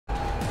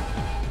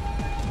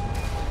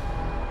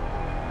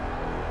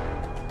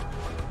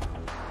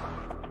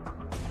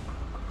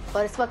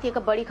और इस वक्त एक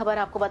बड़ी खबर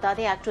आपको बता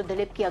दें, एक्टर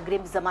दिलीप की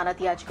अग्रिम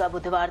जमानत याचिका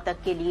बुधवार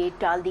तक के लिए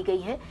टाल दी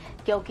गई है,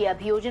 क्योंकि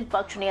अभियोजन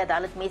पक्ष ने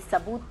अदालत में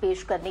सबूत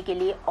पेश करने के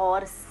लिए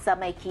और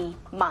समय की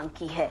मांग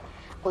की है।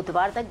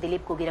 बुधवार तक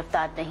दिलीप को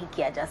गिरफ्तार नहीं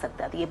किया जा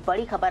सकता। तो ये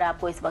बड़ी खबर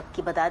आपको इस वक्त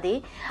की बता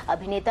दें,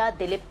 अभिनेता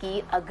दिलीप की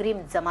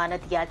अग्रिम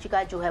जमानत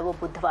याचिका जो है वो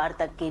बुधवार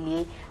तक के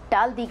लिए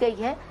टाल दी गई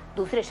है।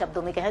 दूसरे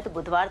शब्दों में कहें तो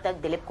बुधवार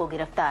तक दिलीप को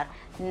गिरफ्तार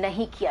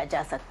नहीं किया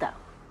जा सकता।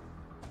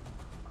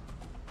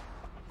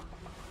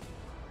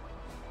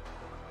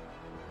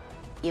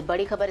 ये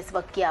बड़ी खबर इस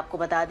वक्त की आपको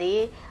बता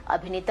दें,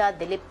 अभिनेता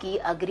दिलीप की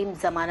अग्रिम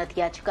जमानत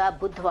याचिका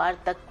बुधवार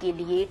तक के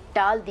लिए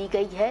टाल दी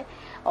गई है।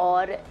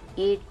 और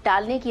ये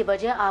टालने की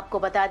वजह आपको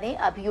बता दें,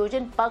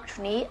 अभियोजन पक्ष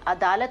ने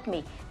अदालत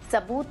में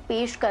सबूत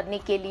पेश करने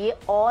के लिए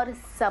और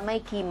समय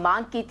की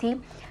मांग की थी,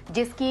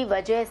 जिसकी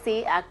वजह से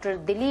एक्टर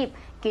दिलीप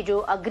की जो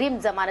अग्रिम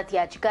जमानत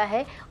याचिका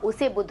है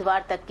उसे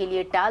बुधवार तक के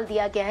लिए टाल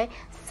दिया गया है।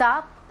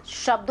 साफ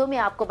शब्दों में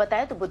आपको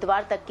बताएं तो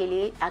बुधवार तक के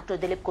लिए एक्टर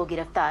दिलीप को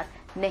गिरफ्तार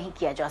नहीं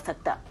किया जा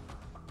सकता।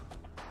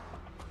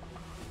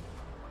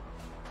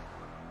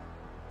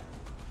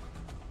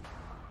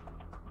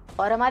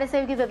 और हमारे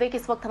सहयोगी विवेक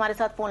इस वक्त हमारे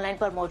साथ फोन लाइन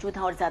पर मौजूद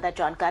हैं और ज्यादा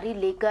जानकारी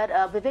लेकर।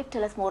 विवेक,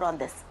 tell us more on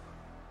this.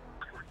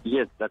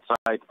 Yes, that's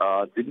right.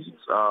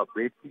 Dileep's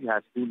plea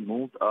has been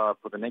moved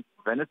for the next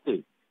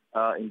Wednesday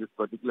in this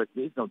particular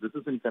case. Now, this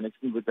is in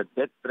connection with the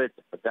death threat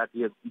that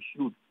he has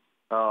issued,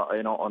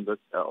 on the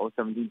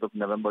 17th of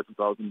November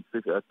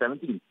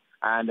 2017,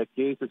 and the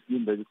case has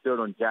been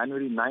registered on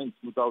January 9th,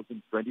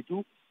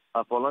 2022,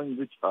 following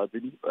which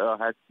Dileep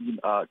has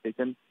been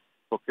taken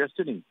for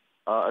questioning.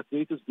 A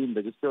case has been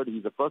registered.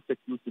 He's the first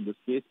accused in this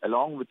case,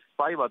 along with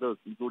 5 others,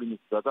 including his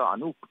brother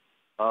Anup,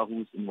 who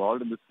is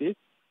involved in this case.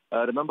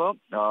 Remember,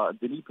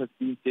 Dileep has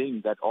been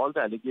saying that all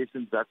the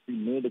allegations that's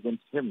been made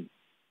against him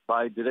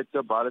by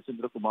director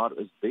Balachandra Kumar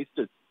is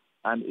baseless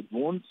and it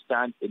won't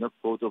stand in a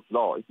court of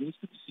law. It needs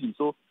to be seen.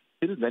 So,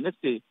 till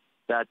Wednesday,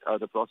 that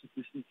the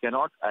prosecution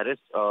cannot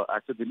arrest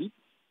actor Dileep.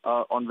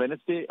 On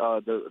Wednesday,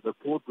 the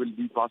court will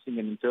be passing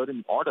an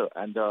interim order,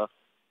 and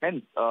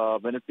hence,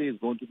 Wednesday is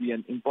going to be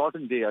an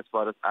important day as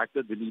far as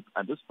actor Dileep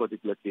and this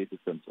particular case is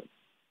concerned.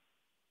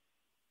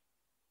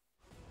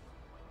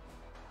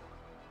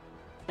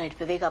 Right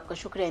विवेक, आपका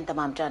शुक्रिया इन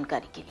तमाम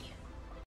जानकारी के लिए।